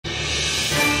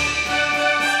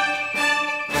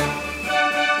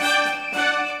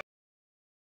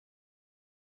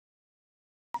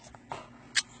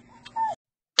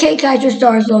K. Kyser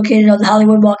Star is located on the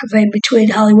Hollywood Walk of Fame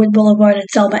between Hollywood Boulevard and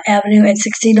Selma Avenue at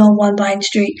 1601 Vine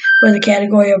Street for the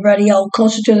category of radio,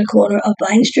 closer to the corner of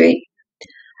Vine Street.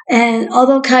 And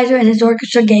although Kyser and his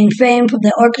orchestra gained fame from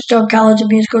the Orchestra College of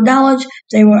Musical Knowledge,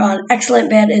 they were an excellent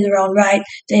band in their own right.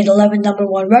 They had 11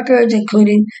 #1 records,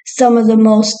 including some of the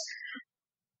most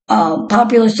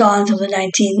popular songs of the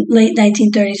late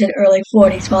 1930s and early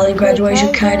 40s. Following graduation,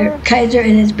 Kyser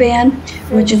and his band,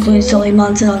 which included Sully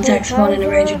Munson on saxophone and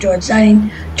arranger George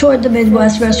Siding, toured the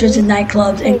Midwest restaurants and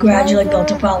nightclubs and gradually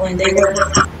built a following. They were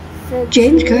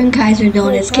James Kern Kyser,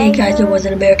 known as K. Kyser, was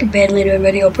an American bandleader and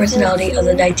radio personality of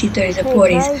the 1930s and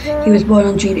 40s. He was born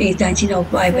on June 8,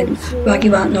 1905 in Rocky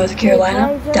Mount, North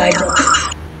Carolina.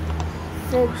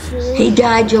 He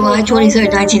died July 23,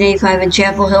 1985 in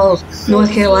Chapel Hill,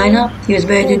 North Carolina. He was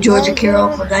married to Georgia Carroll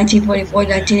from 1944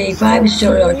 to 1985. His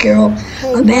children are Carol,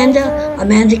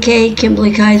 Amanda Kay,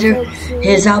 Kimberly Kyser.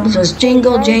 His albums was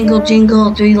Jingle, Jangle,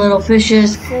 Jingle, Three Little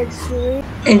Fishes,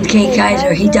 and K.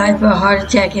 Kyser. He died from a heart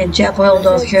attack in Chapel Hill,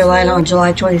 North Carolina on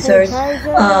July 23rd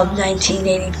of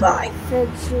 1985.